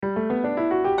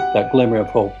that glimmer of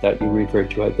hope that you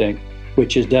referred to, I think,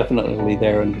 which is definitely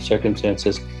there in the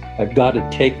circumstances. I've got to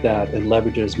take that and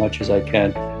leverage it as much as I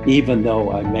can, even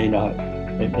though it may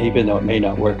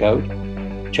not work out.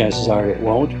 Chances are it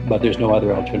won't, but there's no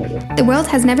other alternative. The world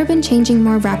has never been changing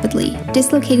more rapidly,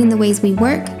 dislocating the ways we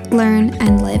work, learn,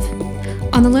 and live.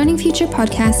 On the Learning Future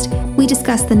podcast, we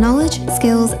discuss the knowledge,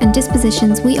 skills, and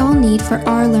dispositions we all need for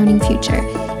our learning future,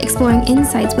 exploring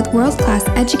insights with world-class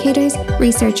educators,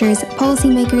 researchers,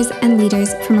 policymakers, and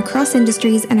leaders from across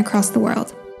industries and across the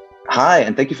world. Hi,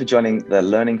 and thank you for joining the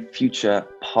Learning Future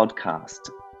podcast.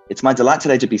 It's my delight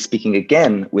today to be speaking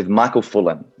again with Michael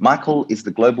Fullan. Michael is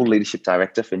the Global Leadership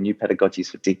Director for New Pedagogies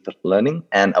for Deep Learning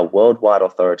and a worldwide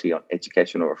authority on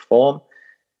educational reform,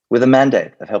 with a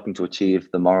mandate of helping to achieve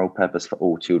the moral purpose for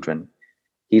all children.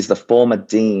 He's the former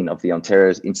Dean of the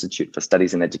Ontario's Institute for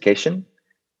Studies in Education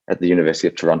at the University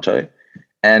of Toronto,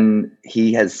 and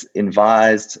he has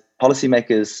advised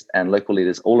policymakers and local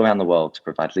leaders all around the world to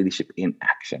provide leadership in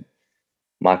action.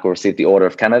 Michael received the Order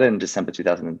of Canada in December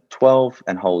 2012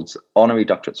 and holds honorary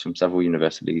doctorates from several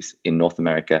universities in North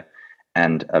America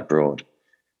and abroad.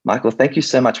 Michael, thank you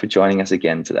so much for joining us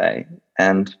again today.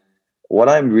 And what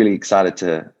I'm really excited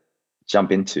to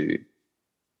jump into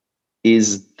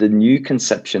is the new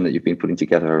conception that you've been putting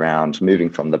together around moving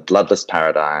from the bloodless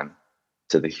paradigm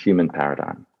to the human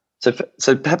paradigm.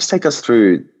 So perhaps take us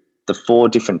through the 4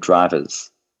 different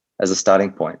drivers as a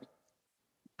starting point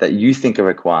that you think are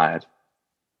required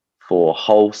for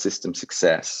whole system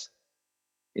success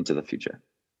into the future.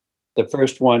 The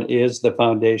first one is the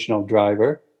foundational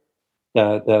driver,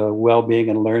 the well-being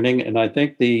and learning. And I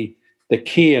think the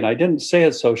key, and I didn't say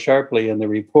it so sharply in the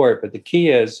report, but the key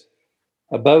is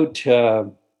about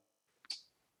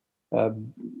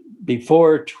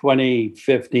before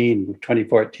 2015,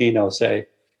 2014, I'll say,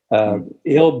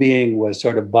 ill-being was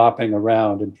sort of bopping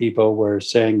around and people were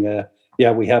saying,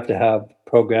 we have to have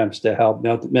programs to help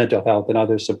mental health and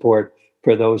other support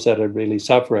for those that are really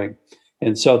suffering.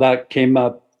 And so that came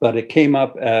up, but it came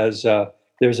up as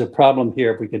there's a problem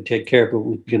here. If we can take care of it,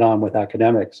 we can get on with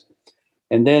academics.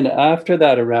 And then after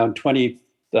that, around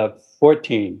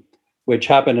 2014, which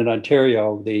happened in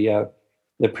Ontario, the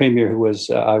premier who was,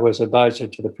 I was advisor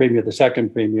to the premier, the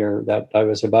second premier that I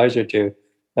was advisor to,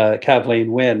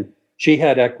 Kathleen Wynne, she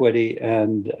had equity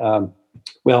and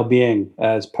well-being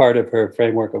as part of her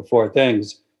framework of 4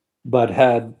 things, but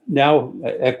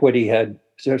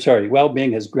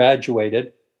well-being has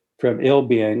graduated from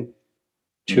ill-being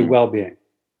to well-being,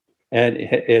 and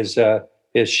is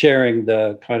sharing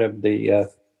the kind of the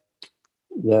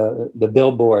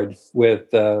billboard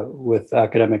with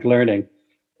academic learning.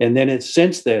 And then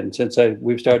since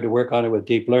we've started to work on it with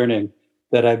deep learning,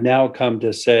 that I've now come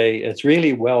to say it's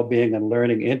really well-being and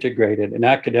learning integrated, and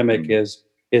academic is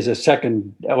a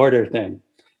second order thing.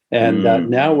 And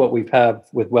now what we have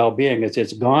with well-being is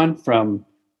it's gone from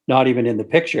not even in the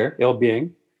picture,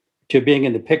 ill-being, to being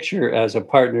in the picture as a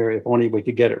partner. If only we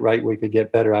could get it right, we could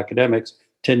get better academics,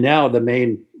 to now the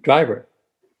main driver.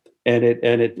 And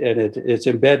it's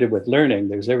embedded with learning.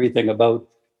 There's everything about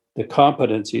the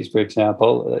competencies, for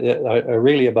example, are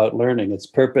really about learning. It's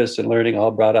purpose and learning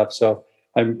all brought up. So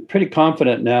I'm pretty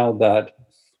confident now that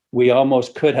we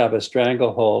almost could have a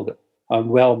stranglehold on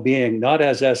well-being, not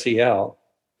as SEL,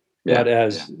 but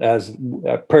as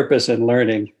purpose and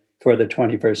learning for the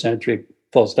 21st century,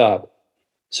 full stop.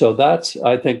 So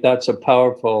I think that's a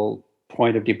powerful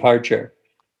point of departure.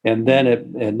 And then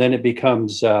it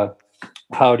becomes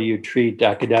how do you treat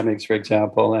academics, for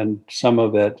example, and some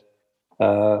of it.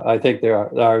 I think there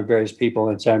are various people,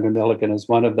 and Sandra Milliken is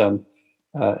one of them,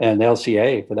 and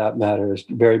LCA, for that matter, is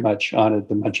very much on it,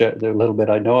 the little bit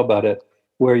I know about it,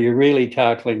 where you're really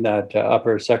tackling that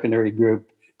upper secondary group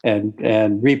and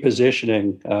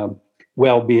repositioning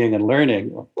well-being and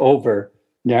learning over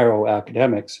narrow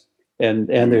academics. And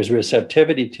there's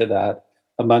receptivity to that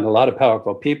among a lot of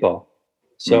powerful people.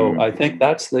 So I think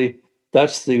that's the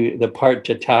part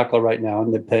to tackle right now.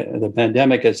 And the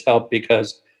pandemic has helped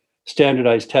because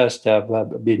standardized tests have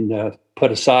been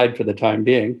put aside for the time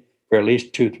being, for at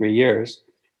least 2-3 years,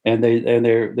 and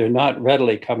they're not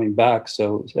readily coming back.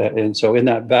 So in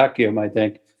that vacuum, I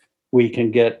think we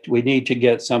need to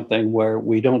get something where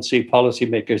we don't see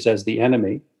policymakers as the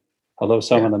enemy, although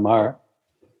some of them are,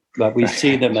 but we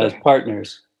see them as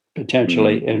partners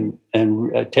potentially, and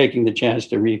taking the chance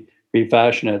to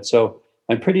refashion it. So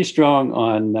I'm pretty strong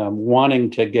on wanting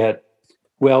to get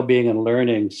well-being and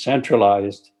learning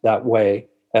centralized that way,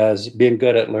 as being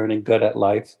good at learning, good at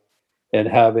life, and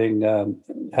having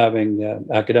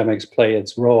academics play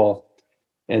its role.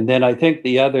 And then I think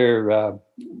the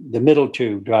middle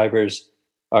 2 drivers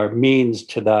are means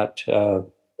to that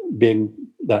being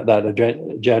that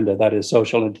agenda, that is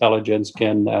social intelligence,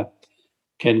 can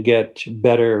get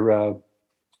better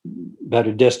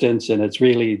distance, and it's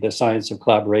really the science of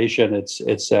collaboration.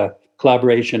 It's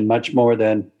collaboration much more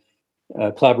than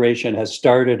collaboration has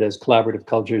started as collaborative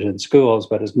cultures in schools,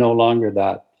 but is no longer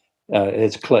that.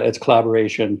 It's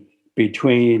collaboration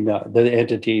between the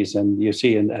entities, and you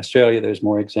see in Australia there's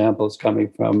more examples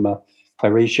coming from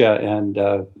Arisha and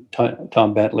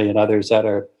Tom Bentley and others that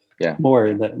are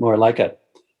more like it.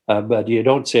 But you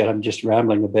don't see it. I'm just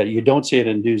rambling a bit. You don't see it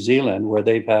in New Zealand, where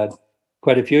they've had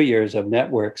quite a few years of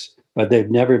networks, but they've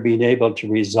never been able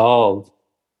to resolve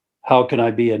how can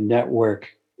I be a network.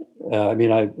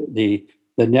 The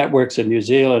networks in New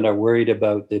Zealand are worried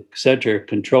about the center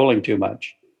controlling too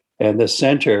much, and the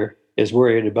center is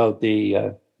worried about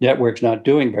the networks not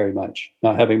doing very much,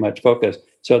 not having much focus.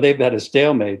 So they've had a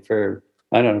stalemate for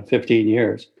 15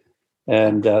 years,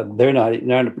 and they're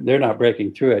not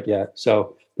breaking through it yet.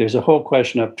 So there's a whole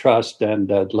question of trust and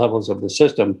levels of the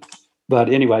system. But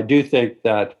anyway, I do think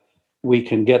that we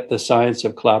can get the science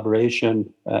of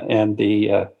collaboration and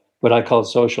the what I call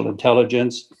social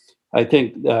intelligence. I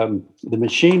think the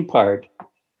machine part,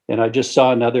 and I just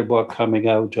saw another book coming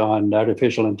out on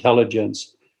artificial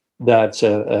intelligence that's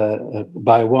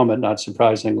by a woman, not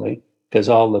surprisingly, because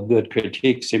all the good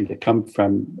critiques seem to come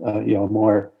from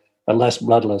a less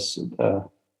bloodless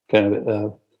kind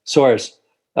of source.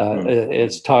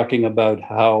 It's talking about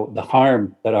how the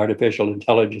harm that artificial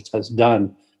intelligence has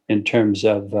done in terms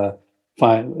of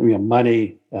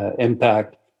money,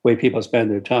 impact, way people spend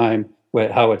their time,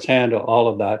 how it's handled, all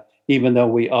of that. Even though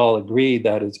we all agree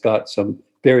that it's got some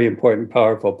very important,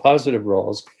 powerful, positive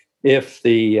roles, if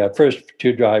the first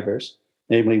two drivers,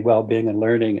 namely well-being and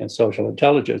learning and social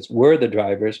intelligence, were the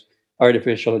drivers,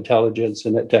 artificial intelligence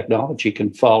and technology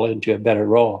can fall into a better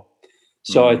role.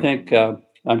 So I think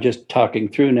I'm just talking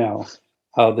through now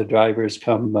how the drivers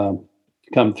come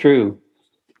through.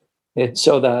 And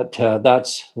so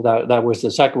that was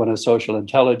the second one, of social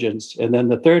intelligence, and then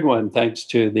the third one, thanks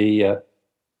to the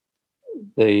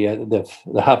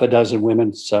half a dozen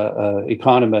women's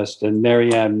economists, and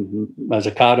Marianne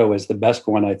Mazzucato is the best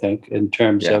one, I think, in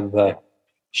terms of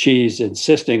she's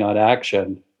insisting on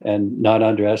action and not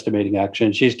underestimating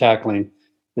action. She's tackling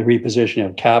the repositioning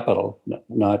of capital,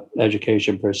 not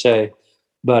education per se.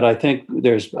 But I think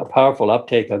there's a powerful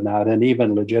uptake on that, and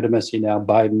even legitimacy now.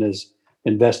 Biden is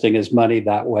investing his money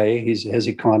that way. His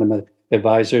economic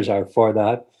advisors are for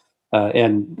that.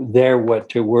 And what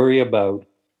to worry about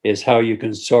is how you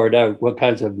can sort out what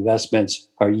kinds of investments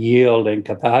are yielding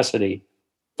capacity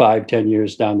 5-10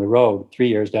 years down the road, 3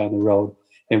 years down the road,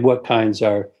 and what kinds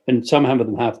are, and some of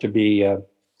them have to be,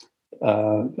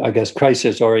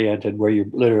 crisis oriented, where you're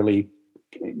literally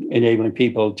enabling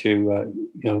people to,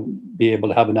 be able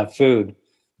to have enough food.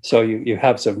 So you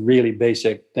have some really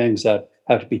basic things that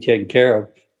have to be taken care of,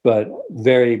 but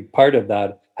very part of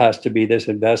that has to be this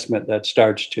investment that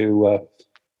starts to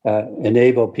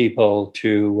enable people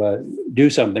to do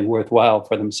something worthwhile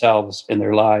for themselves in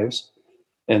their lives,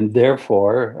 and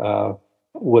therefore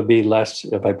would be less,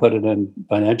 if I put it in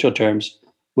financial terms,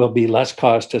 will be less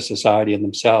cost to society and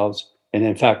themselves, and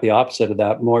in fact the opposite of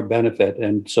that, more benefit.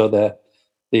 And so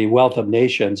the wealth of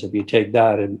nations, if you take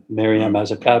that, and Marianne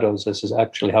Mazzucato's, this is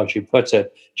actually how she puts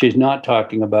it, she's not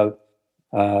talking about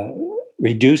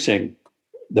reducing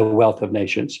the wealth of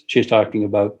nations. She's talking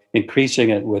about increasing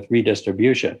it with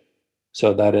redistribution,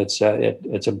 so that it's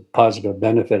a positive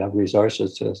benefit of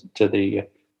resources to the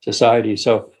society.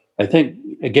 So I think,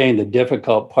 again, the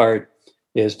difficult part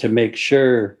is to make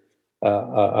sure,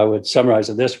 I would summarize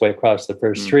it this way across the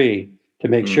first three, to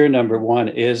make sure number one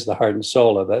is the heart and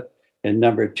soul of it, and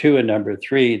number two and number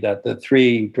three, that the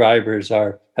three drivers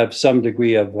have some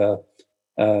degree of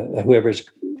whoever's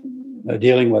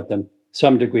dealing with them,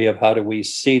 some degree of how do we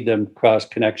seed them cross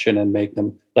connection and make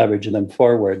them leverage them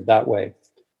forward that way.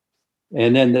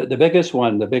 And then the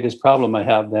biggest problem I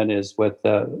have then is with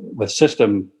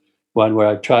system one, where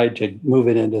I've tried to move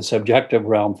it into subjective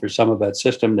realm for some of that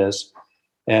systemness,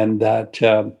 and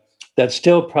that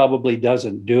still probably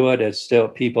doesn't do it. It's still,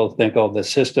 people think, oh, the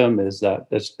system is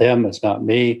it's them, it's not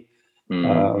me.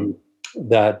 I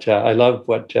love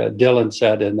what Dylan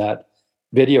said in that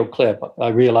video clip. I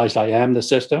realized I am the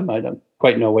system. I don't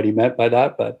quite know what he meant by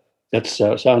that, but that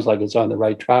sounds like it's on the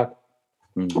right track.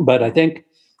 But I think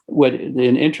what is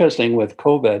interesting with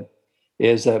COVID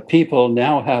is that people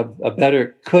now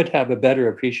could have a better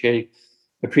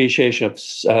appreciation of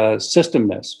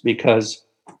systemness, because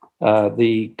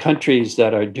the countries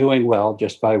that are doing well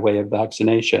just by way of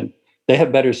vaccination, they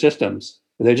have better systems.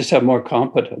 They just have more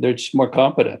competent. They're just more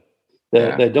competent.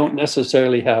 They don't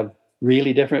necessarily have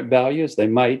really different values. They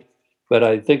might. But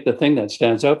I think the thing that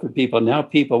stands out for people now,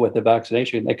 people with the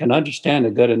vaccination, they can understand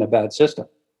a good and a bad system.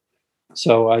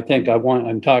 So I think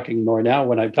I'm talking more now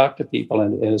when I talk to people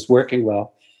and it's working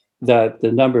well, that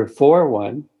the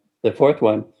fourth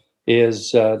one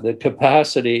is the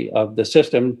capacity of the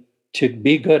system to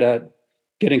be good at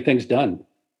getting things done,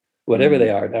 whatever they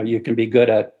are. Now you can be good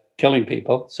at killing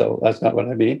people, so that's not what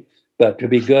I mean, but to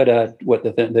be good at what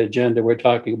the agenda we're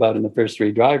talking about in the first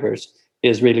three drivers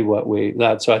is really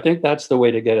so I think that's the way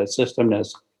to get at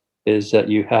systemness, is that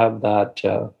you have that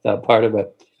part of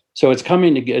it. So it's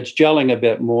it's gelling a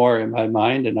bit more in my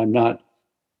mind, and I'm not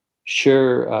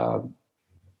sure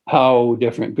how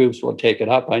different groups will take it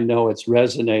up. I know it's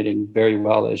resonating very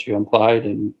well, as you implied,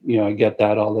 and I get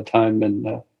that all the time,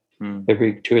 and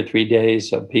every 2 or 3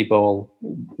 days of people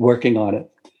working on it.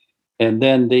 And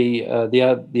then the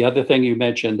other thing you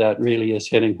mentioned that really is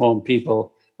hitting home,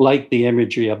 people like the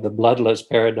imagery of the bloodless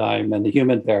paradigm and the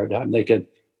human paradigm. They can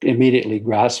immediately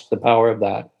grasp the power of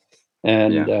that,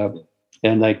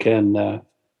 and they can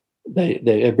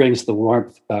it brings the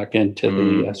warmth back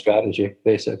into the strategy,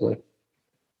 basically.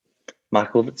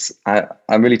 Michael,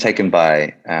 I'm really taken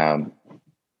by.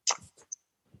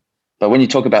 But when you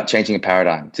talk about changing a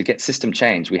paradigm, to get system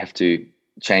change, we have to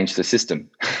change the system,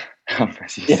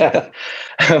 as you said,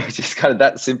 which is kind of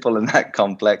that simple and that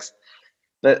complex.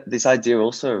 But this idea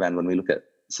also around when we look at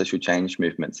social change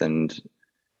movements, and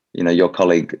your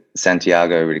colleague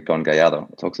Santiago Rincon Gallardo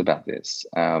talks about this.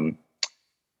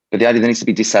 But the idea there needs to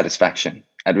be dissatisfaction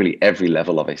at really every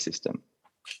level of a system.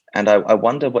 And I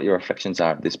wonder what your reflections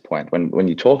are at this point. When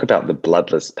you talk about the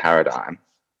bloodless paradigm,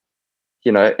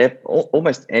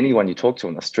 almost anyone you talk to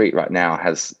on the street right now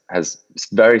has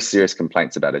very serious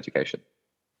complaints about education.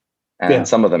 And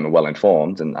some of them are well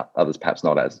informed and others perhaps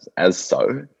not as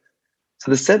so. So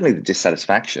there's certainly the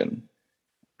dissatisfaction.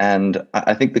 And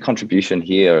I think the contribution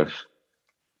here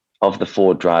of the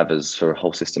 4 drivers for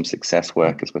whole system success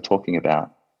work, as we're talking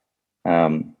about,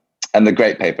 and the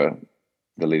great paper,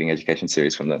 the Leading Education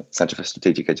series from the Center for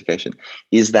Strategic Education,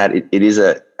 is that it is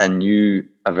a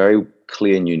very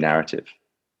clear new narrative,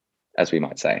 as we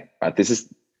might say. Right?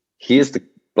 Here's the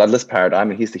bloodless paradigm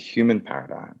and here's the human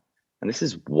paradigm. And this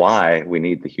is why we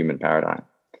need the human paradigm.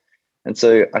 And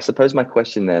so I suppose my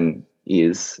question then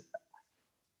is,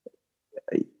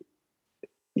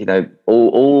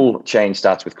 all change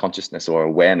starts with consciousness or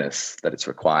awareness that it's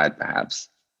required, perhaps.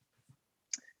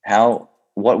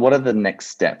 What are the next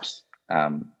steps?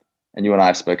 And you and I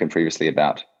have spoken previously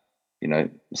about,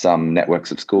 some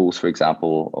networks of schools, for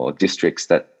example, or districts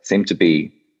that seem to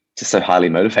be just so highly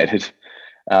motivated,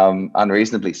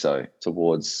 unreasonably so,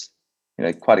 towards,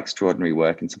 quite extraordinary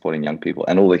work in supporting young people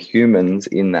and all the humans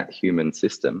in that human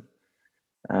system.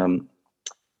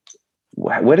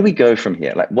 Where do we go from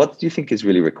here? Like, what do you think is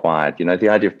really required? The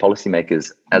idea of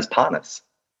policymakers as partners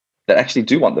that actually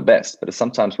do want the best, but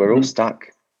sometimes we're all stuck,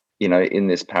 in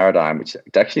this paradigm, which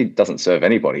actually doesn't serve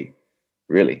anybody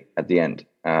really at the end.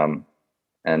 And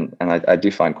I do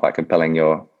find quite compelling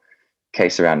your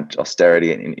case around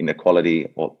austerity and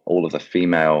inequality, or all of the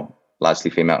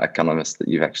largely female economists that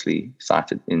you've actually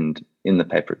cited in the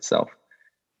paper itself.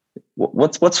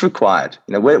 What's required?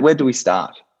 Where do we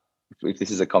start? If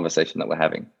this is a conversation that we're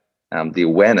having, the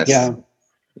awareness,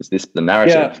 is this the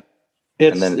narrative?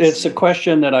 It's a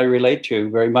question that I relate to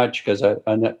very much, because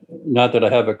not that I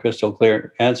have a crystal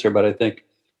clear answer, but I think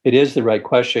it is the right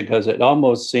question, because it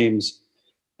almost seems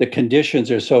the conditions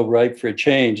are so ripe for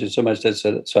change and so much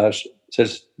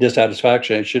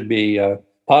dissatisfaction. It should be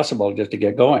possible just to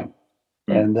get going,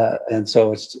 and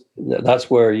so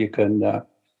that's where you can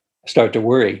start to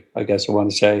worry, I guess I want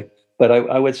to say. But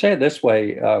I would say it this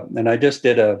way, and I just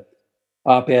did a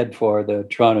op-ed for the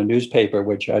Toronto newspaper,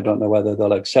 which I don't know whether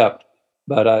they'll accept.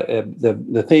 But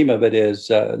the theme of it is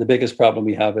the biggest problem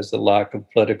we have is the lack of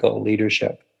political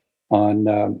leadership. And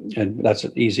that's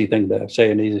an easy thing to say,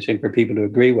 an easy thing for people to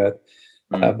agree with.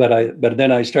 But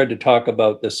then I started to talk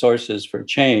about the sources for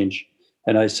change,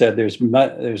 and I said there's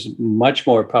much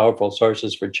more powerful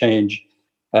sources for change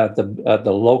at the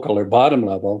local or bottom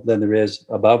level than there is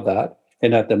above that,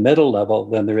 and at the middle level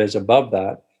than there is above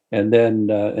that, and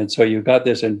then and so you've got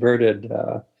this inverted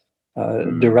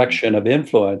direction of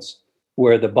influence,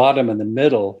 where the bottom and the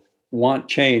middle want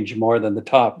change more than the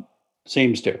top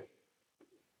seems to.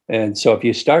 And so if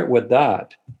you start with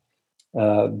that,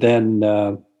 then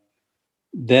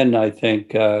I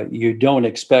think you don't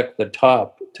expect the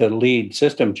top to lead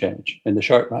system change in the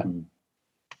short run.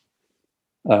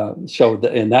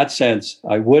 In that sense,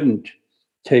 I wouldn't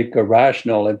take a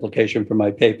rational implication from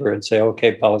my paper and say,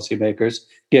 okay, policymakers,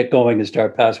 get going and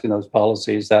start passing those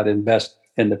policies that invest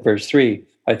in the first three.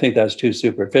 I think that's too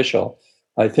superficial.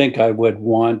 I think I would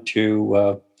want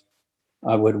to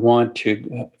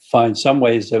find some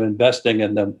ways of investing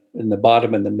in the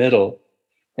bottom and the middle,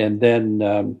 and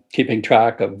then keeping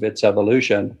track of its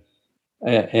evolution,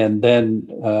 and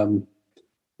then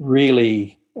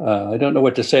really, I don't know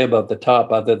what to say about the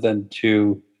top other than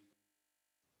to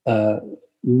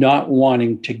not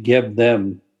wanting to give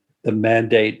them the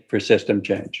mandate for system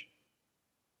change.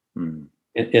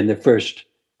 In the first,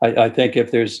 I think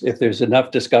if there's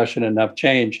enough discussion, enough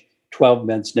change, 12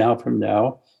 months now from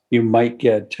now, you might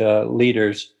get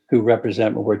leaders who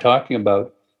represent what we're talking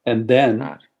about, and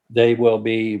then they will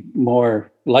be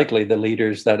more likely the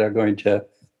leaders that are going to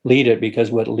lead it,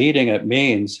 because what leading it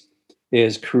means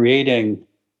is creating.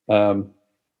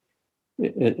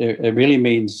 It really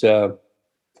means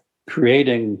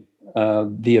creating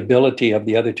the ability of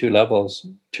the other two levels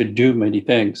to do many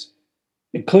things,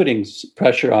 including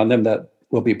pressure on them that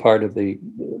will be part of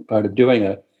doing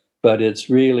it. But it's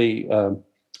really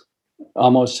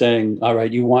almost saying, all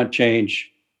right, you want change.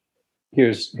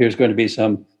 Here's going to be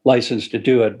some license to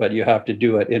do it, but you have to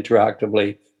do it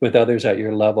interactively with others at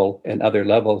your level and other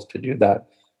levels to do that.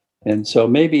 And so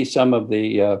maybe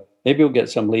maybe we'll get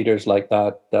some leaders like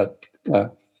that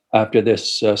after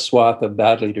this swath of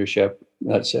bad leadership,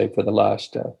 let's say for the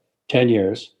last 10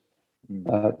 years,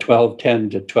 2010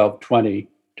 to 1220,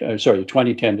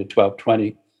 2010 to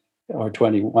 1220, or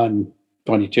 21,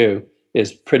 22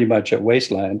 is pretty much a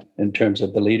wasteland in terms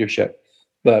of the leadership.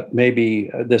 But maybe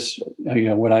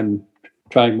what I'm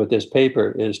trying with this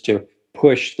paper is to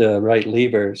push the right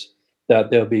levers, that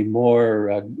there'll be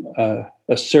more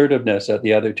assertiveness at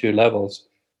the other two levels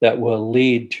that will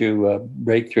lead to a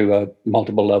breakthrough of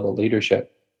multiple level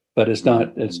leadership. But it's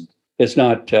not.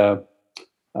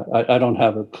 I don't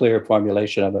have a clear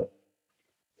formulation of it.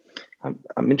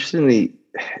 I'm interested in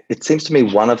it seems to me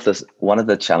one of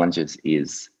the challenges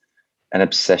is an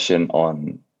obsession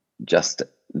on just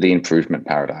the improvement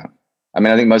paradigm. I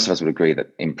mean, I think most of us would agree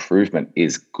that improvement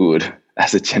is good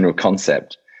as a general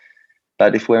concept.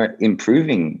 But if we're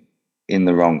improving in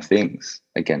the wrong things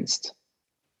against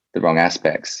the wrong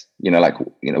aspects,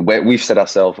 we've set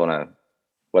ourselves on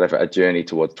a journey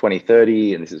towards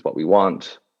 2030, and this is what we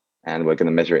want, and we're going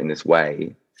to measure it in this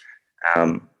way.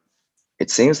 It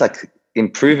seems like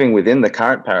improving within the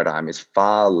current paradigm is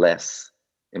far less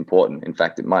important. In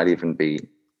fact, it might even be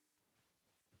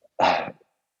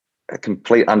a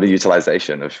complete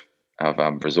underutilization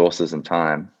of resources and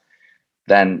time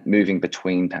than moving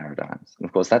between paradigms. And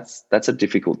of course, that's a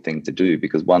difficult thing to do,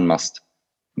 because one must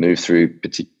move through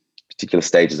particular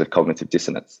stages of cognitive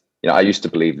dissonance. I used to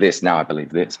believe this, now I believe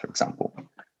this, for example.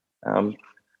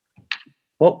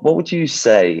 What would you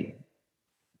say?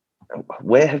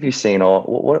 Where have you seen,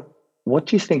 or what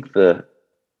do you think the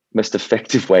most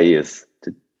effective way is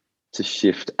to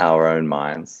shift our own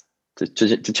minds, to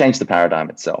change the paradigm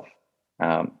itself,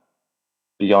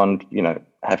 beyond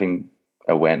having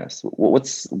awareness?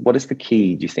 What is the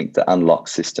key, do you think, to unlock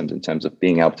systems in terms of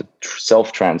being able to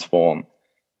self-transform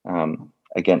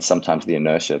against sometimes the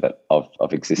inertia of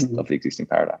the existing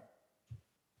paradigm?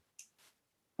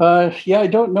 I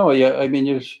don't know. Yeah, I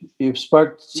mean, you've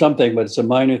sparked something, but it's a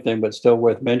minor thing, but still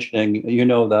worth mentioning.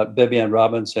 That Vivian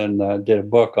Robinson did a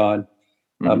book on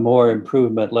more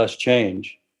improvement, less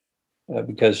change,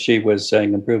 because she was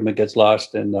saying improvement gets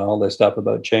lost in all this stuff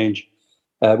about change.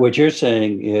 What you're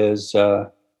saying is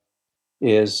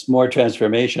more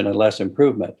transformation and less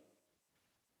improvement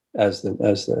as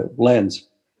the lens.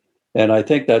 And I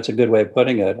think that's a good way of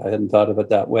putting it. I hadn't thought of it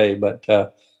that way, but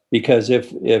because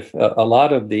if a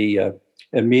lot of the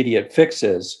immediate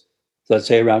fixes, let's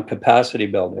say around capacity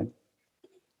building,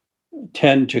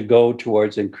 tend to go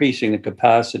towards increasing the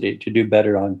capacity to do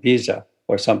better on PISA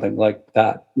or something like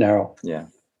that, narrow. Yeah.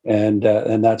 And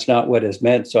that's not what is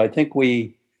meant. So I think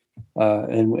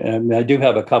and I do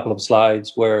have a couple of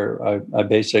slides where I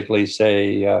basically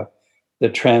say the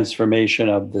transformation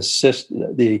of the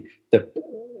system, the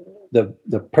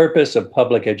purpose of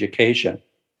public education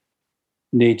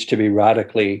needs to be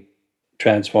radically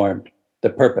transformed, the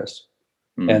purpose.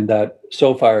 And that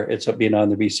so far it's been on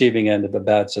the receiving end of a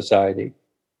bad society.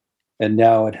 And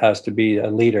now it has to be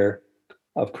a leader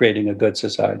of creating a good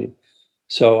society.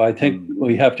 So I think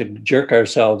we have to jerk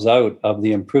ourselves out of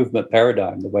the improvement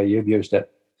paradigm, the way you've used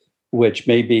it, which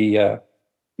may be,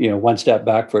 one step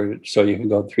backward so you can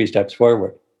go 3 steps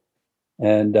forward.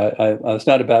 And it's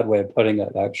not a bad way of putting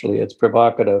it, actually. It's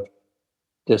provocative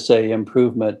to say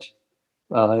improvement.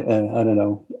 And I don't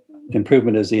know,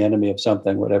 improvement is the enemy of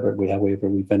something, whatever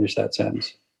we finish that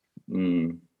sentence.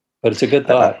 But it's a good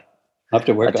thought. I'll have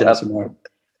to work on it some more.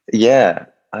 Yeah.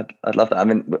 I'd love that. I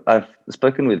mean, I've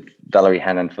spoken with Valerie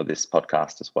Hannon for this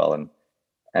podcast as well,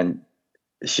 and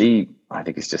she, I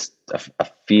think, is just a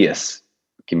fierce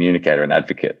communicator and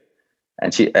advocate.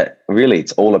 And she really,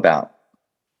 it's all about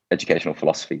educational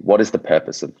philosophy. What is the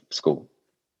purpose of school?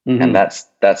 Mm-hmm. And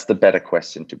that's the better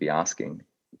question to be asking,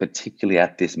 particularly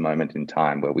at this moment in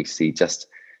time where we see just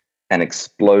an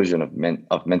explosion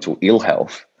of mental ill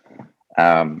health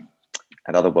and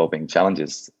other well-being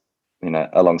challenges,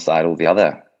 alongside all the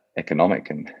other economic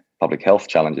and public health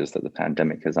challenges that the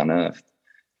pandemic has unearthed.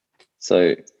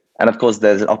 So, and of course,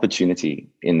 there's an opportunity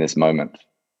in this moment,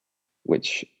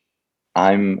 which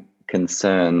I'm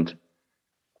concerned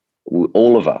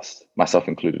all of us, myself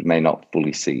included, may not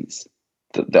fully seize.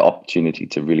 The opportunity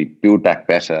to really build back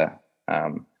better,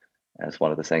 as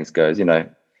one of the sayings goes.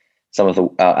 Some of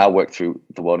our work through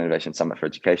the World Innovation Summit for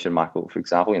Education, Michael, for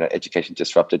example, education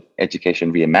disrupted,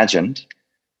 education reimagined.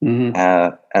 Mm-hmm.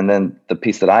 And then the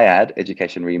piece that I add,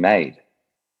 education remade,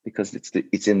 because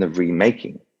it's in the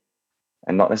remaking,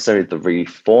 and not necessarily the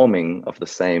reforming of the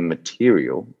same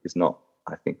material is not,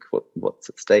 I think, what's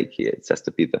at stake here. It has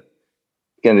to be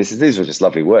again, these are just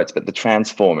lovely words, but the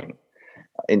transforming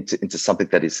into something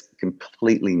that is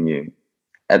completely new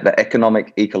at the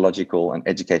economic, ecological, and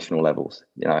educational levels.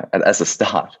 As a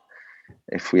start,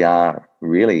 if we are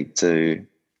really to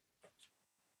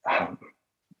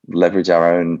leverage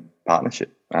our own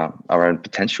partnership, our own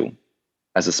potential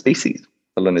as a species,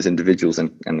 alone as individuals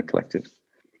and the collective.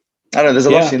 I don't know, there's a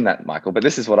lot in that, Michael, but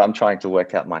this is what I'm trying to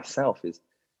work out myself, is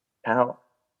how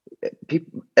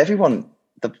everyone,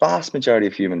 the vast majority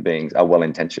of human beings are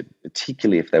well-intentioned,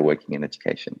 particularly if they're working in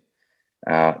education.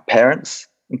 Parents,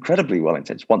 incredibly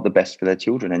well-intentioned, want the best for their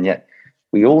children, and yet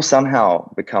we all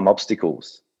somehow become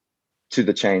obstacles to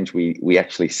the change we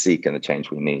actually seek and the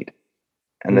change we need.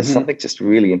 And there's something just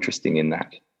really interesting in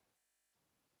that.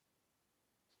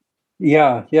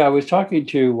 Yeah. I was talking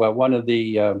to one of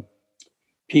the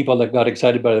people that got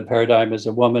excited by the paradigm, is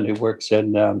a woman who works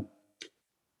in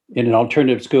an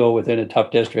alternative school within a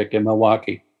tough district in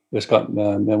Milwaukee,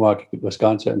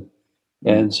 Wisconsin.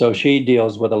 And so she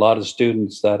deals with a lot of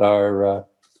students that are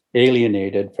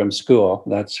alienated from school.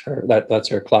 That's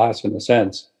her class in a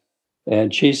sense.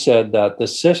 And she said that the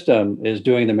system is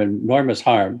doing them enormous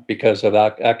harm because of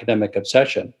academic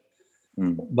obsession,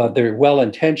 but they're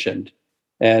well-intentioned.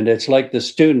 And it's like the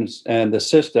students and the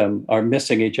system are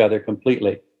missing each other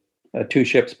completely, two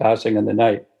ships passing in the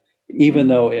night, even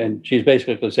though, and she's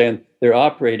basically saying they're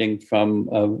operating from,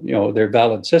 their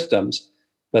valid systems,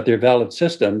 but their valid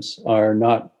systems are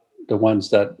not the ones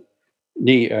that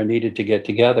are needed to get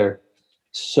together.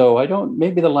 So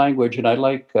maybe the language, and I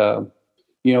like,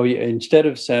 instead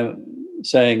of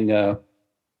saying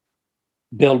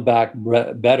build back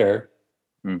better,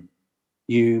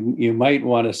 you might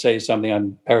want to say something,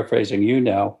 I'm paraphrasing you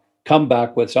now, come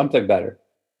back with something better.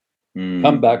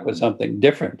 Come back with something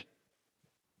different.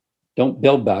 Don't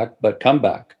build back, but come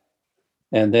back.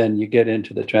 And then you get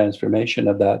into the transformation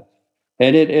of that.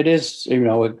 And it is,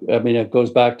 it goes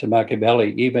back to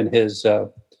Machiavelli, even his,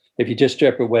 if you just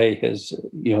strip away his,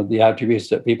 the attributes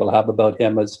that people have about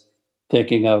him as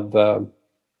thinking of, how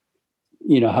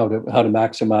to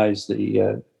maximize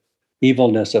the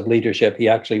evilness of leadership. He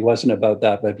actually wasn't about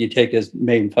that. But if you take his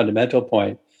main fundamental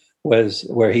point, was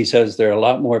where he says there are a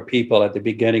lot more people at the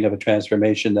beginning of a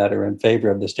transformation that are in favor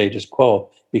of the status quo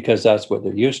because that's what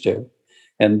they're used to.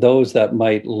 And those that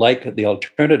might like the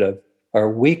alternative are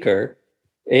weaker,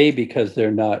 A, because they're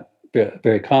not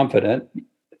very confident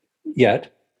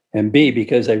yet, and B,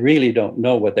 because they really don't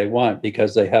know what they want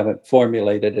because they haven't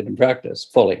formulated it in practice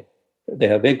fully. They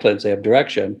have inklings, they have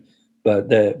direction, but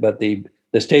the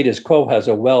status quo has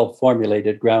a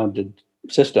well-formulated, grounded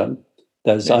system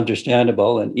that's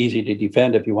understandable and easy to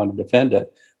defend if you want to defend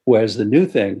it. Whereas the new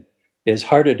thing is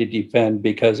harder to defend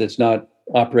because it's not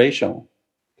operational.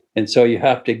 And so you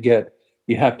have to get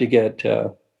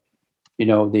the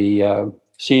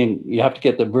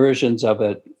versions of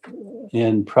it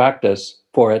in practice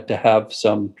for it to have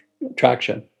some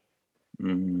traction.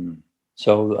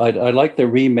 So I like the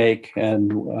remake,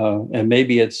 and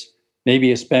maybe it's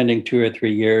spending 2 or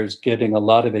 3 years getting a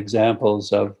lot of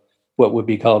examples of what would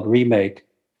be called remake,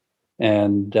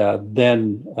 and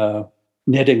then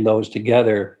knitting those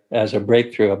together as a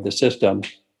breakthrough of the system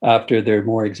after there are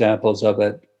more examples of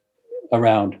it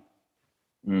around.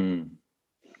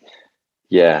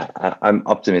 Yeah, I'm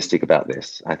optimistic about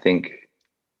this. I think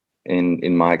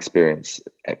in my experience,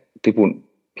 people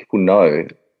know,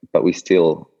 but we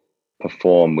still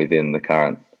perform within the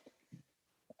current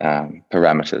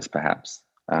parameters, perhaps.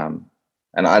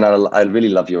 And I really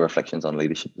love your reflections on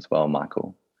leadership as well,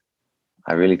 Michael.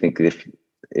 I really think that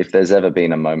if there's ever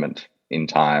been a moment in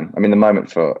time, I mean, the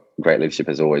moment for great leadership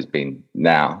has always been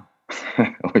now,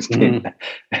 always been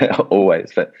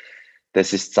always, but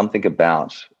there's just something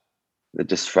about the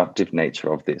disruptive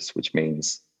nature of this, which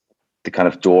means the kind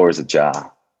of door is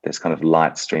ajar. There's kind of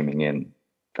light streaming in,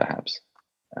 perhaps.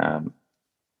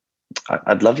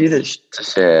 I'd love you to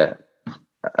share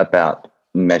about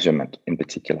measurement in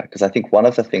particular, because I think one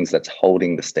of the things that's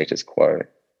holding the status quo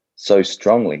so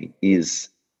strongly is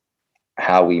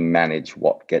how we manage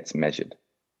what gets measured.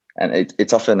 And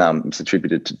it's often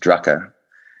attributed to Drucker,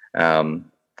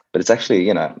 but it's actually,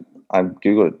 I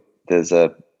Googled it. There's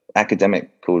a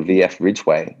academic called V.F.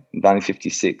 Ridgway in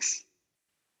 1956. It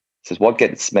says, what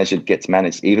gets measured gets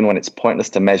managed, even when it's pointless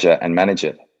to measure and manage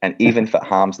it, and even if it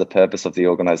harms the purpose of the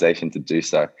organization to do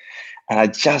so. And I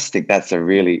just think that's a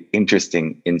really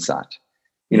interesting insight.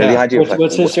 The idea of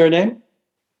what's his surname?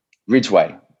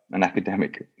 Ridgway, an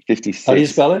academic, 56. How do you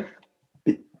spell it?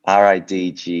 Ridgway.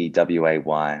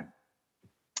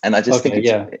 And I just think it's,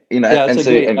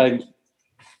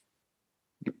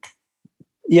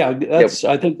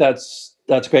 I think that's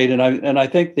great. And I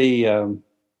think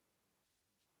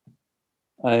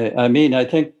I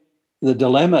think the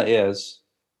dilemma is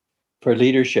for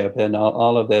leadership and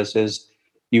all of this is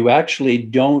you actually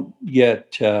don't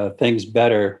get things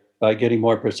better by getting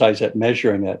more precise at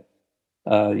measuring it.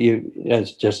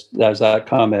 As that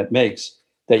comment makes,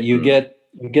 that you get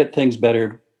things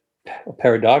better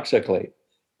paradoxically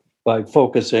by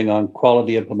focusing on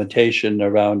quality implementation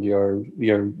around your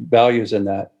values in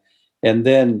that, and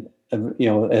then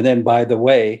by the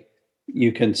way,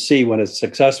 you can see when it's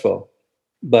successful,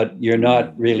 but you're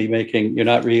not really making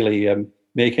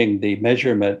the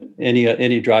measurement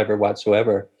any driver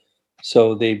whatsoever.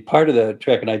 So the part of the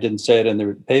trick, and I didn't say it in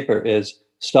the paper, is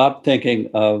stop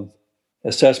thinking of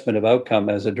assessment of outcome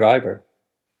as a driver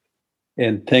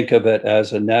and think of it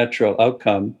as a natural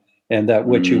outcome, and that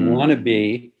what you want to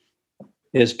be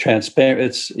is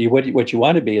transparent. What you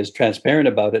want to be is transparent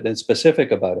about it and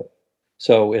specific about it.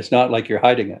 So it's not like you're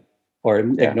hiding it or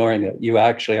ignoring it. You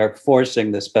actually are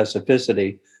forcing the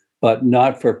specificity, but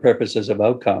not for purposes of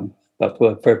outcome, but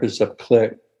for the purpose of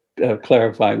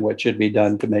clarifying what should be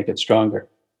done to make it stronger.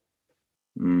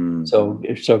 So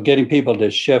getting people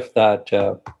to shift that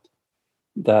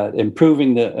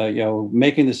improving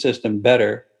making the system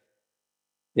better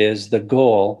is the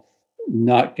goal.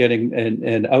 Not getting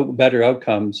better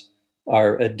outcomes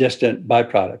are a distant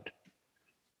byproduct.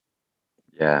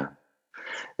 Yeah,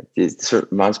 it sort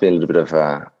of reminds me a little bit of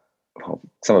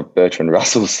some of Bertrand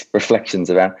Russell's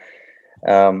reflections around,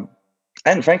 and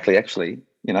frankly, actually,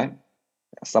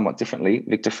 somewhat differently,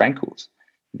 Viktor Frankl's,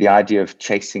 the idea of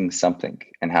chasing something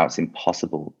and how it's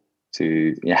impossible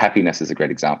to. Happiness is a great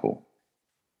example.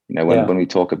 When we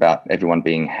talk about everyone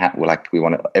being happy, we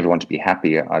want everyone to be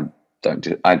happy. I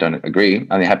don't agree.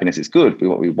 I mean, happiness is good.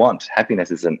 What we want, happiness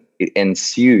it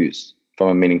ensues from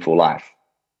a meaningful life,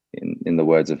 in the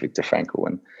words of Viktor Frankl.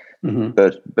 And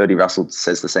Bertie Russell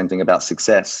says the same thing about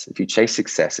success. If you chase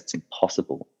success, it's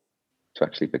impossible to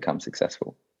actually become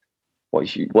successful.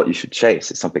 What you should chase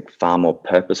is something far more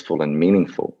purposeful and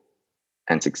meaningful,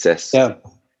 and success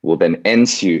will then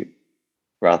ensue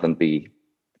rather than be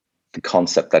the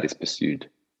concept that is pursued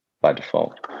by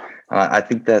default. I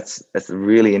think that's a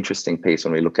really interesting piece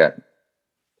when we look at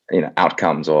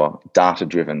outcomes or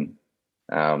data-driven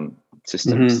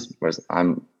systems. Whereas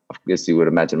I guess you would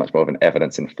imagine much more of an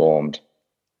evidence-informed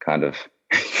kind of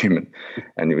human,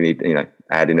 and we need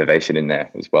add innovation in there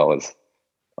as well as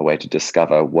a way to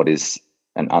discover what is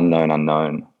an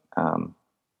unknown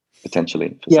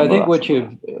potentially. I think what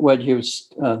you've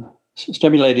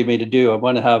stimulated me to do. I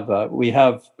want to have we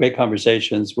have great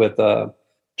conversations with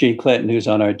Jean Clinton, who's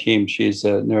on our team. She's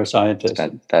a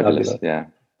neuroscientist. Fabulous, yeah.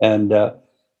 And I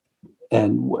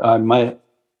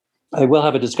will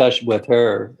have a discussion with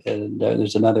her. And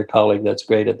there's another colleague that's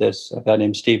great at this, a guy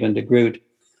named Stephen DeGroot,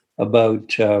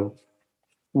 about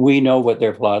we know what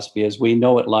their philosophy is. We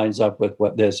know it lines up with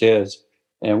what this is.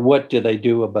 And what do they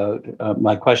do about,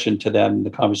 my question to them, the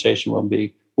conversation will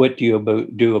be, what do you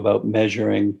do about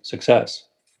measuring success?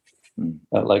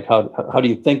 Like how do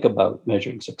you think about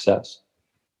measuring success?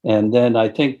 And then I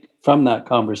think from that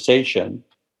conversation,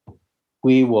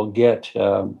 we will get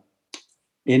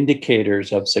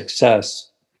indicators of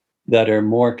success that are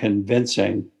more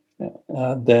convincing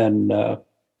than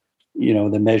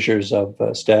the measures of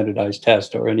standardized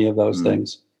test or any of those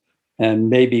things. And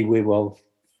maybe we will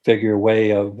figure a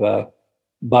way of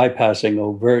bypassing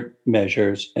overt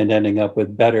measures and ending up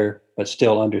with better but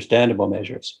still understandable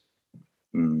measures.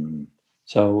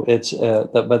 So it's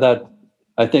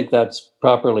I think that's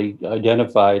properly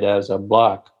identified as a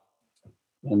block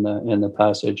in the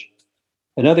passage.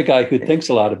 Another guy who thinks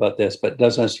a lot about this, but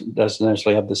doesn't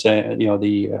necessarily have the same,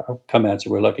 the comments that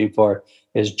we're looking for,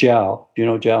 is Jal. Do you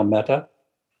know Jal Mehta?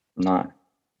 No,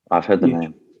 I've heard the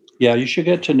name. Yeah, you should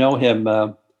get to know him.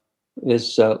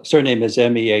 His surname is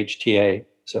Mehta,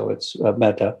 so it's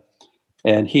Mehta.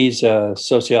 And he's a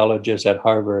sociologist at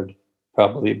Harvard,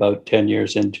 probably about 10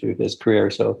 years into his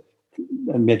career, so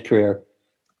mid-career.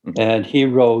 Mm-hmm. And he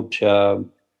wrote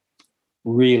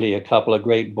really a couple of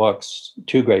great books,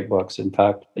 two great books, in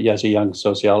fact, as a young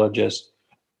sociologist.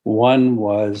 One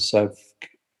was,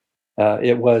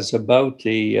 it was about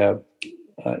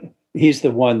he's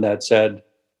the one that said,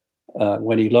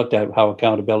 when he looked at how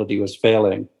accountability was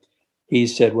failing, he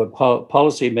said what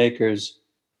policymakers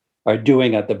are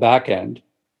doing at the back end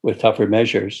with tougher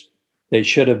measures, they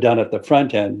should have done at the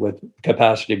front end with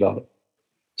capacity building.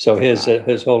 So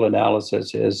his whole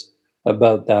analysis is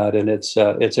about that, and it's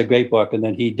a great book. And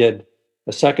then he did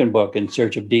a second book, In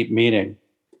Search of Deep Meaning,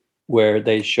 where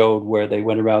they showed where they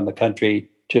went around the country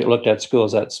to look at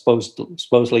schools that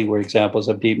supposedly were examples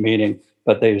of deep meaning,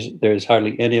 but there's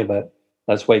hardly any of it.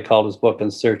 That's why he called his book In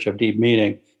Search of Deep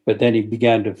Meaning. But then he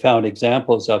began to found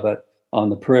examples of it on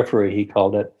the periphery, he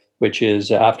called it, which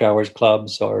is after-hours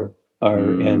clubs or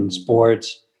in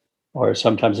sports, or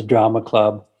sometimes a drama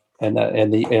club, and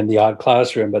the odd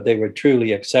classroom. But they were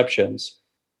truly exceptions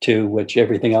to which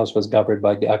everything else was governed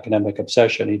by the academic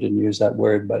obsession. He didn't use that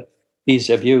word, but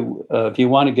if you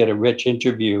want to get a rich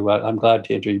interview, I'm glad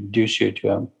to introduce you to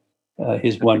him.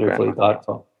 He's wonderfully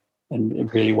thoughtful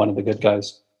and really one of the good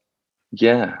guys.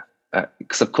 Yeah,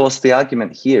 because of course the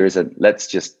argument here is that let's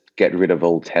just get rid of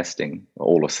all testing,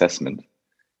 all assessment.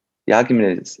 The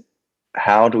argument is,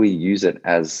 how do we use it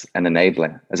as an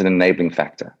enabling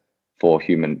factor for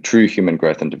true human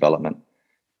growth and development,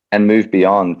 and move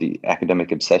beyond the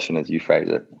academic obsession, as you phrase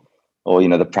it, or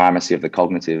the primacy of the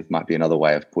cognitive might be another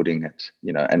way of putting it.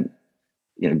 And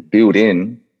build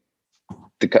in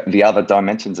the other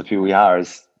dimensions of who we are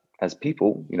as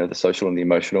people. The social and the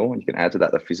emotional, and you can add to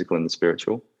that the physical and the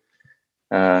spiritual.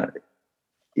 We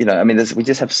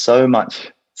just have so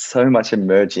much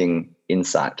emerging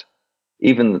insight.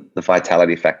 Even the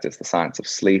vitality factors, the science of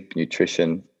sleep,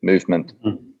 nutrition, movement,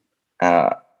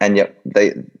 and yet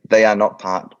they are not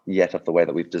part yet of the way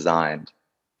that we've designed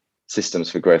systems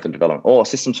for growth and development, or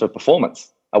systems for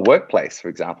performance. A workplace, for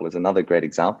example, is another great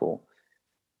example.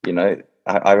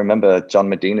 I remember John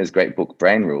Medina's great book,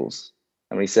 Brain Rules,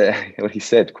 and he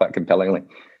said quite compellingly,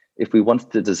 if we wanted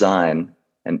to design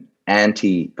an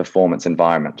anti-performance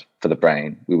environment for the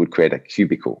brain, we would create a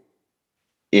cubicle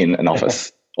in an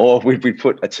office. Or we'd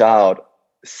put a child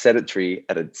sedentary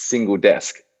at a single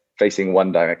desk facing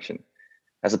one direction,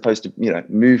 as opposed to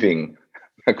moving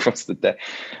across the day.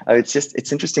 It's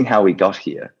interesting how we got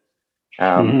here,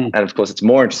 and of course, it's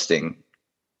more interesting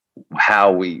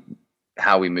how we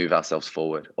move ourselves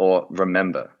forward, or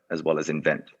remember as well as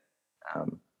invent.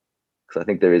 Because I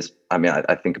think there is.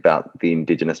 I think about the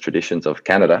Indigenous traditions of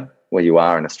Canada, where you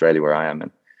are, and Australia, where I am,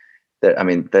 and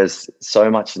there's so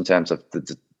much in terms of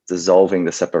dissolving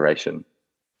the separation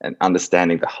and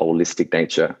understanding the holistic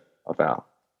nature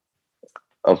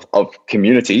of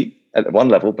community at one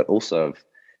level, but also of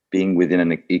being within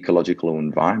an ecological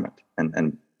environment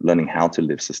and learning how to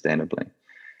live sustainably.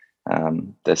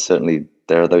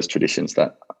 There are those traditions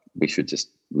that we should just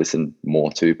listen more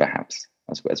to, perhaps,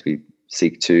 as we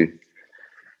seek to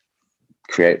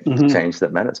create change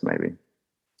that matters, maybe.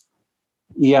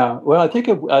 Yeah, well, I think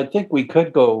we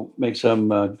could go make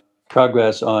some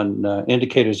progress on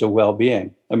indicators of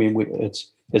well-being.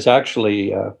 It's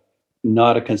actually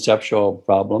not a conceptual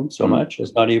problem so much.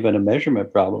 It's not even a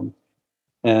measurement problem.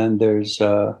 And there's,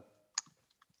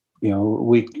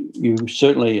 you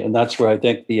certainly, and that's where I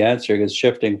think the answer is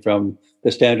shifting from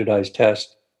the standardized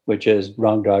test, which is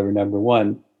wrong driver number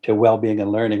 1, to well-being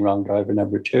and learning, wrong driver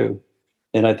number 2.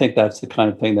 And I think that's the kind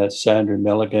of thing that Sandra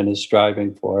Milligan is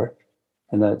striving for,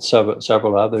 and that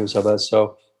several others of us.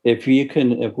 So if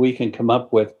we can come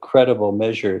up with credible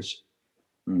measures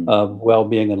of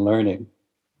well-being and learning,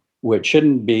 which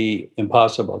shouldn't be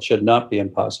impossible, should not be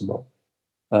impossible,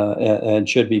 and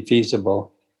should be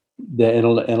feasible, and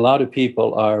a lot of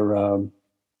people are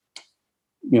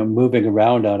moving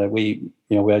around on it. We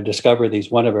discovered these.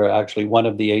 One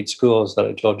of the 8 schools that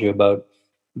I told you about,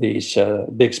 these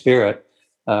Big Spirit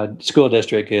school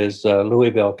district, is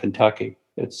Louisville, Kentucky.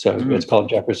 It's called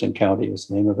Jefferson County is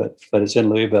the name of it, but it's in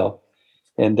Louisville,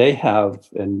 and they have,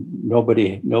 and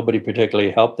nobody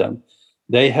particularly helped them.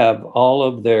 They have all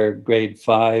of their grade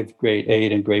 5, grade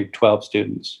 8, and grade 12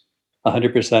 students,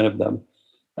 100% of them,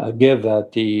 give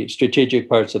at the strategic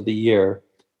parts of the year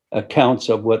accounts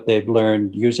of what they've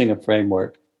learned using a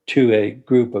framework to a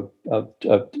group of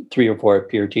 3 or 4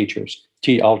 peer teachers.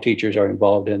 All teachers are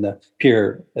involved in the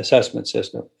peer assessment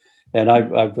system. And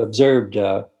I've observed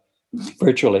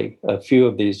virtually a few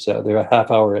of these, they're a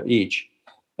half hour each,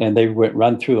 and they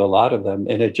run through a lot of them,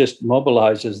 and it just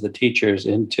mobilizes the teachers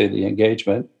into the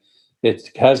engagement.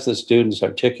 It has the students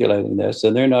articulating this,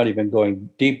 and they're not even going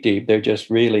deep. They're just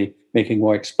really making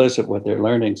more explicit what they're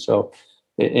learning. So,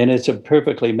 and it's a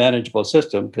perfectly manageable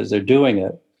system because they're doing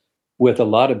it with a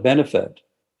lot of benefit.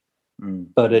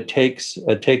 But it takes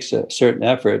a certain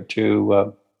effort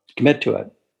to commit to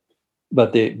it.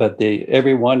 But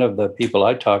every one of the people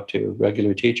I talk to,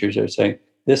 regular teachers, are saying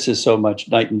this is so much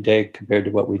night and day compared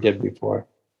to what we did before.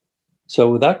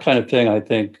 So with that kind of thing, I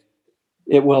think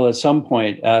it will at some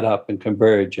point add up and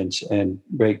converge and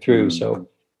break through. So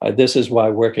this is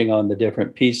why working on the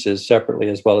different pieces separately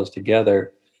as well as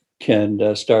together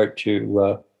can start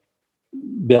to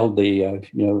build the,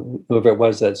 whoever it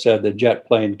was that said the jet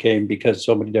plane came because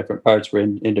so many different parts were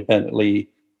independently,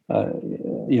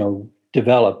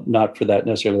 developed, not for that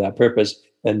necessarily that purpose.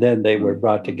 And then they were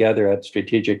brought together at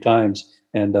strategic times,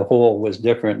 and the whole was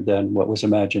different than what was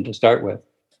imagined to start with.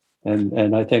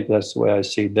 And I think that's the way I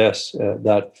see this,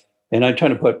 and I'm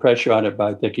trying to put pressure on it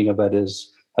by thinking of it as,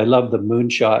 I love the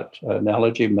moonshot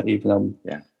analogy, even though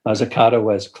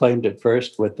Mazzucato has claimed it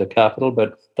first with the capital,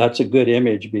 but that's a good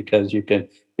image because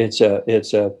it's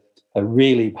a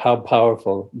really how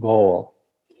powerful goal.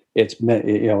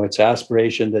 It's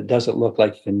aspiration that doesn't look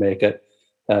like you can make it.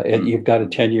 You've got a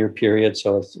 10-year period,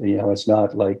 so it's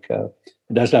not like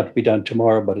it doesn't have to be done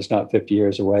tomorrow, but it's not 50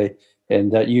 years away,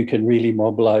 and that you can really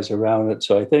mobilize around it.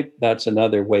 So I think that's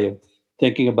another way of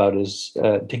thinking about it, is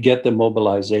to get the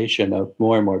mobilization of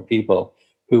more and more people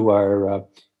who are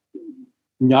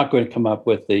not going to come up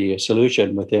with the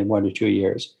solution within 1 or 2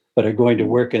 years, but are going to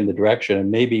work in the direction,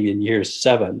 and maybe in year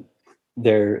 7,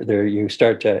 there you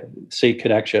start to see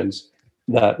connections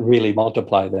that really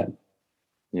multiply them.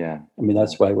 Yeah. I mean,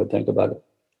 that's why I would think about it.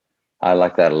 I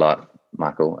like that a lot,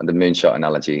 Michael, and the moonshot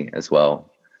analogy as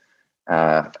well.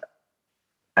 And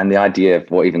the idea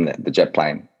of, or even the jet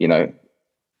plane,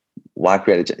 why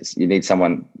create a jet? You need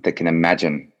someone that can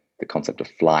imagine the concept of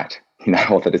flight,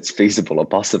 or that it's feasible or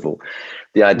possible.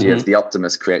 The idea is the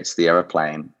optimist creates the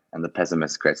aeroplane and the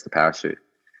pessimist creates the parachute.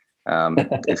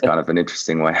 It's kind of an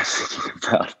interesting way of thinking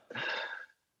about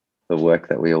the work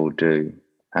that we all do.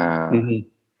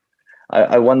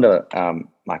 I wonder,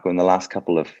 Michael, in the last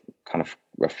couple of kind of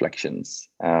reflections,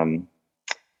 the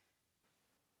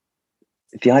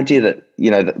idea that,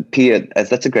 the peer, as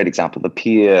that's a great example, the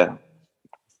peer,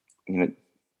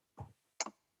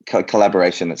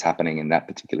 collaboration that's happening in that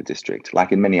particular district,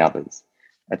 like in many others,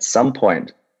 at some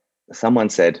point, someone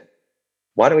said,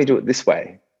 why don't we do it this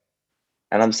way?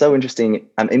 And I'm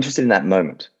interested in that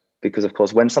moment, because of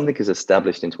course, when something is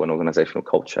established into an organizational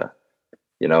culture,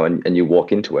 and you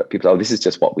walk into it, people say, oh, this is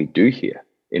just what we do here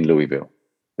in Louisville.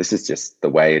 This is just the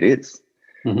way it is.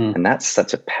 And that's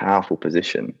such a powerful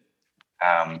position.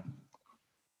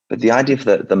 But the idea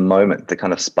of the moment, the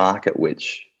kind of spark at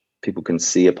which people can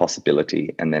see a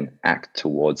possibility and then act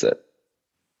towards it,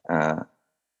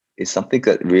 is something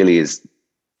that really is,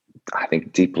 I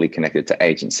think, deeply connected to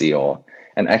agency,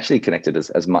 and actually connected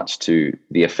as much to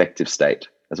the affective state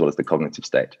as well as the cognitive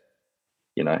state.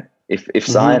 If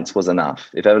science was enough,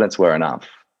 if evidence were enough,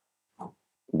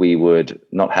 we would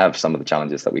not have some of the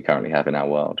challenges that we currently have in our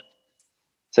world.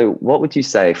 So what would you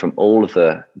say, from all of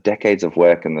the decades of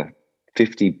work and the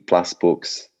 50 plus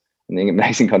books and the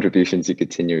amazing contributions you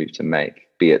continue to make,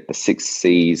 be it the 6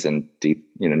 C's and deep,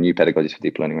 new pedagogies for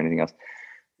deep learning or anything else,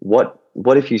 what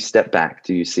if you step back,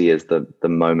 do you see as the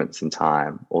moments in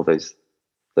time, or those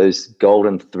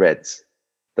golden threads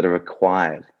that are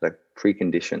required, the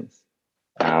preconditions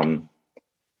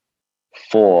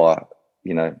for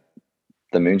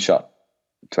the moonshot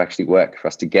to actually work, for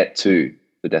us to get to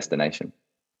the destination?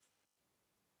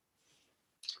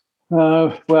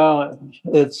 Well,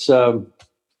 it's in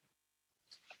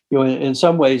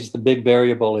some ways the big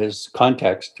variable is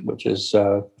context, which is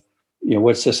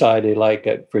what's society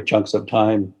like for chunks of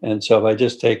time. And so if I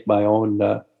just take my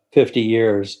own 50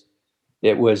 years,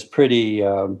 it was pretty,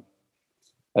 I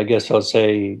guess I'll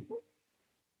say,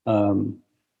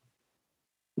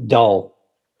 dull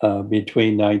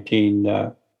between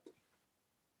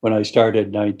when I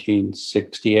started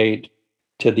 1968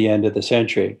 to the end of the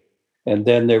century. And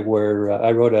then there were,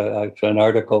 I wrote an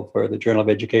article for the Journal of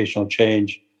Educational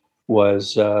Change,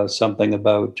 was something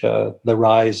about the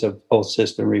rise of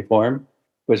post-system reform,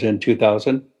 was in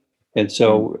 2000. And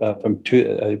so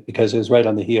because it was right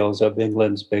on the heels of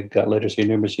England's big literacy and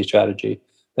numeracy strategy,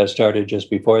 that started just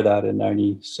before that in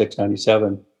 1996,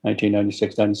 97.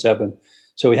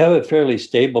 So we have a fairly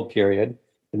stable period.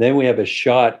 And then we have a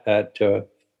shot at,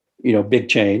 big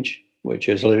change, which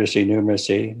is literacy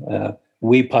numeracy.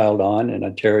 We piled on in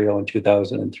Ontario in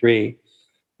 2003.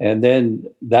 And then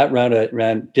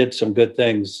that did some good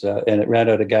things, and it ran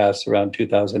out of gas around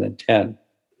 2010.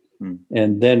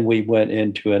 And then we went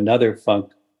into another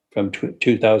funk from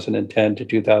 2010 to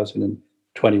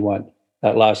 2021.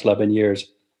 That last 11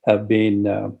 years have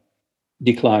been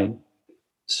decline.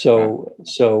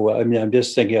 So I mean, I'm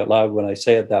just thinking out loud when I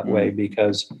say it that way,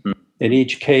 because in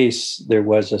each case there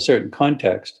was a certain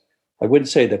context. I wouldn't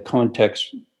say the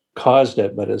context caused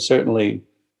it, but it certainly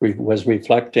was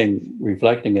reflecting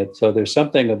it. So there's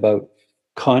something about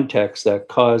context that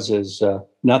causes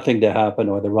nothing to happen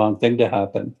or the wrong thing to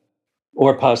happen,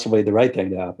 or possibly the right thing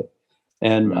to happen.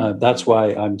 And that's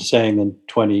why I'm saying in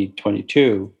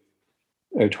 2022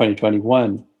 or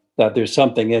 2021 that there's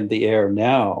something in the air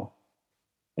now.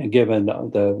 And given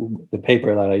the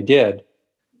paper that I did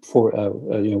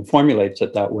formulates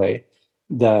it that way,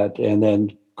 and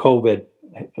then COVID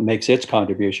makes its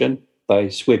contribution by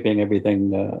sweeping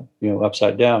everything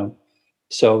upside down.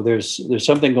 So there's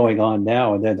something going on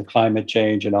now, and then the climate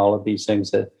change and all of these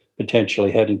things that potentially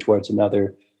heading towards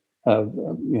another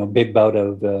big bout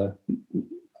of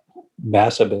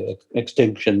massive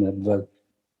extinction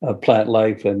of plant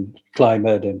life and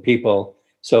climate and people.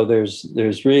 So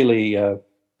there's really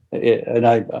and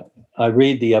I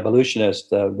read The Evolutionist,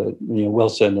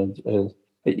 Wilson, and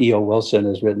E.O. Wilson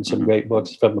has written some great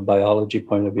books from a biology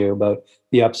point of view about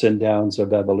the ups and downs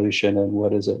of evolution and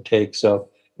what does it take. So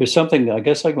there's something, I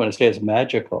guess I want to say, is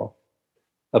magical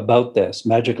about this,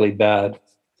 magically bad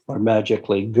or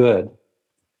magically good.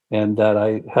 And that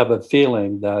I have a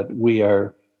feeling that we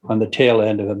are on the tail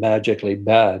end of a magically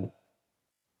bad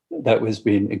that was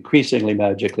being increasingly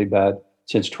magically bad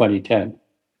since 2010.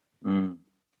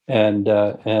 And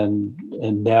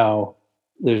now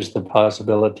there's the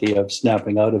possibility of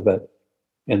snapping out of it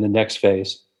in the next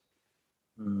phase.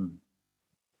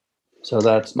 So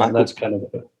that's kind of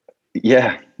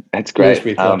it's great.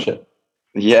 Reflection.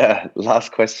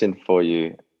 Last question for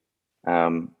you.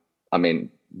 I mean,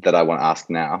 that I want to ask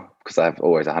now, because I have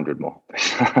always 100 more.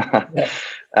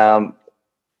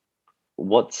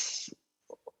 What's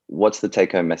the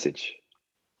take-home message?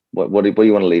 What do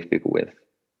you want to leave people with?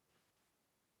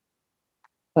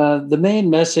 The main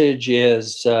message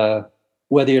is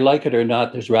whether you like it or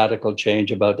not, there's radical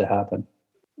change about to happen.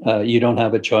 You don't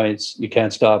have a choice. You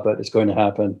can't stop it. It's going to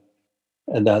happen.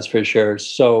 And that's for sure.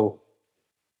 So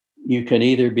you can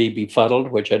either be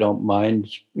befuddled, which I don't mind,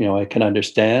 I can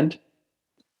understand.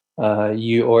 Or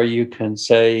you can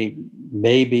say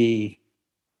maybe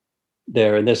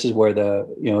there, and this is where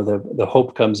the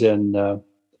hope comes in.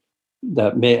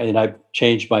 And I've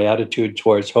changed my attitude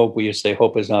towards hope. We used to say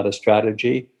hope is not a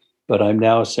strategy, but I'm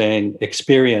now saying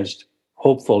experienced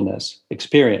hopefulness.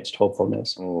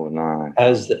 Oh, nice.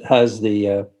 Has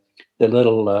the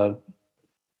little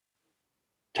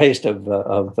taste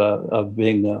of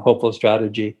being a hopeful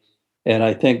strategy, and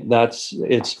I think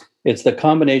it's the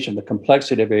combination, the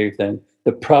complexity of everything,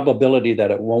 the probability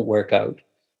that it won't work out,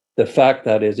 the fact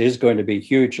that it is going to be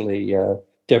hugely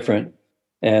different,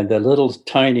 and the little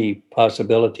tiny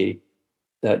possibility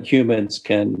that humans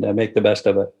can make the best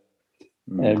of it.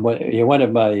 And one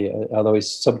of my, although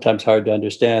it's sometimes hard to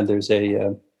understand, there's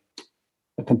a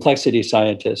complexity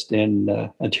scientist in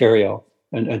Ontario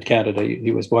in Canada.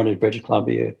 He was born in British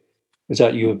Columbia. He was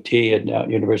at U of T and now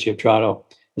University of Toronto.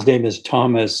 His name is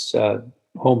Thomas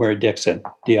Homer Dixon,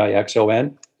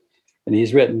 Dixon. And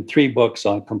he's written 3 books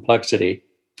on complexity.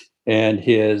 And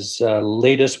his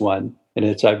latest one, and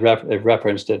I've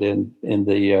referenced it in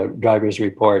the driver's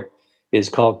report, is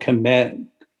called Commanding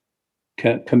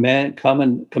Hope,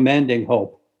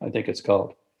 I think it's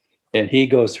called. And he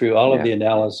goes through all of the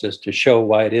analysis to show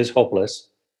why it is hopeless,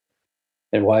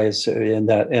 and why it's and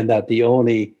that the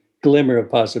only glimmer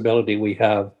of possibility we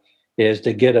have is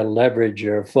to get a leverage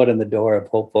or a foot in the door of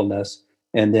hopefulness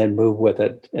and then move with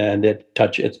it, and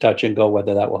it's touch and go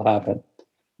whether that will happen.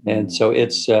 And so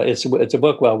it's a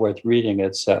book well worth reading.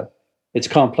 It's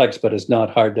complex, but it's not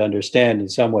hard to understand. In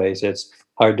some ways, it's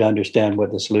hard to understand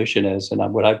what the solution is,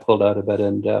 and what I pulled out of it.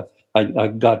 And I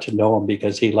got to know him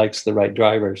because he likes the right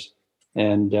drivers,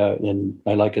 and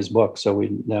I like his book. So we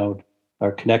now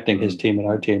are connecting his team and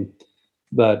our team.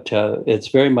 But it's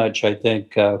very much, I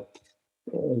think,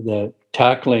 the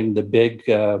tackling the big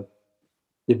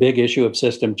issue of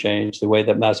system change, the way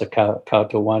that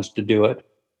Mazzucato wants to do it,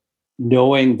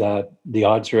 knowing that the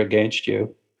odds are against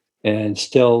you, and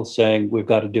still saying we've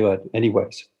got to do it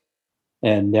anyways.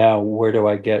 And now where do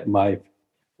I get my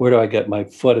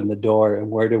foot in the door, and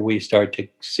where do we start to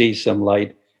see some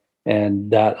light?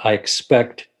 And that I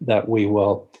expect that we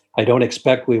will. I don't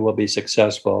expect we will be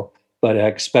successful, but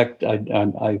I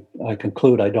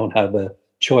conclude I don't have a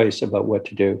choice about what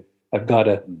to do. I've got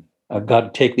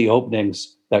to take the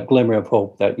openings, that glimmer of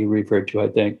hope that you referred to, I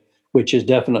think, which is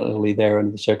definitely there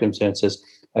under the circumstances.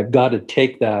 I've got to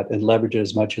take that and leverage it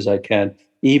as much as I can,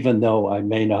 even though it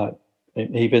may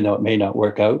not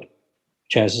work out.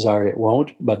 Chances are it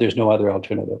won't, but there's no other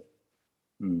alternative.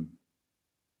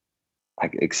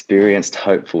 Like experienced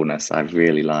hopefulness, I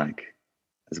really like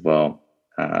as well.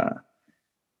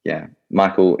 Yeah,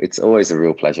 Michael, it's always a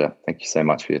real pleasure. Thank you so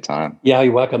much for your time. Yeah,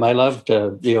 you're welcome. I love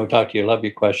to talk to you. I love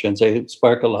your questions. They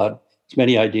spark a lot. As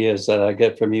many ideas that I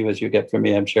get from you as you get from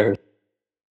me, I'm sure.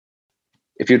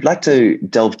 If you'd like to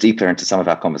delve deeper into some of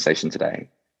our conversation today,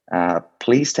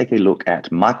 please take a look at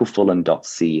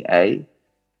michaelfullan.ca,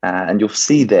 and you'll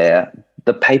see there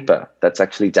the paper that's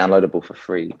actually downloadable for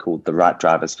free called The Right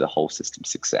Drivers for Whole System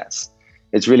Success.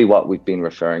 It's really what we've been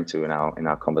referring to in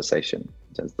our conversation,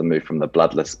 as the move from the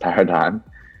bloodless paradigm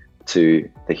to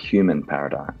the human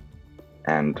paradigm,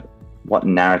 and what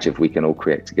narrative we can all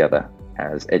create together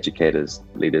as educators,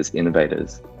 leaders,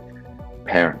 innovators,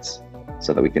 parents,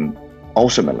 so that we can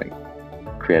ultimately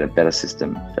create a better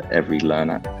system for every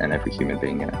learner and every human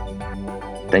being in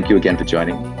it. Thank you again for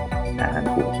joining, and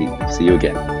we'll see you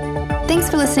again. Thanks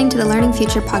for listening to the Learning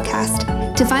Future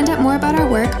podcast. To find out more about our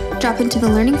work, drop into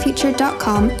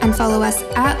thelearningfuture.com and follow us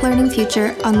at Learning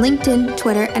Future on LinkedIn,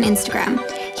 Twitter, and Instagram.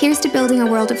 Here's to building a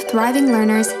world of thriving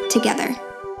learners together.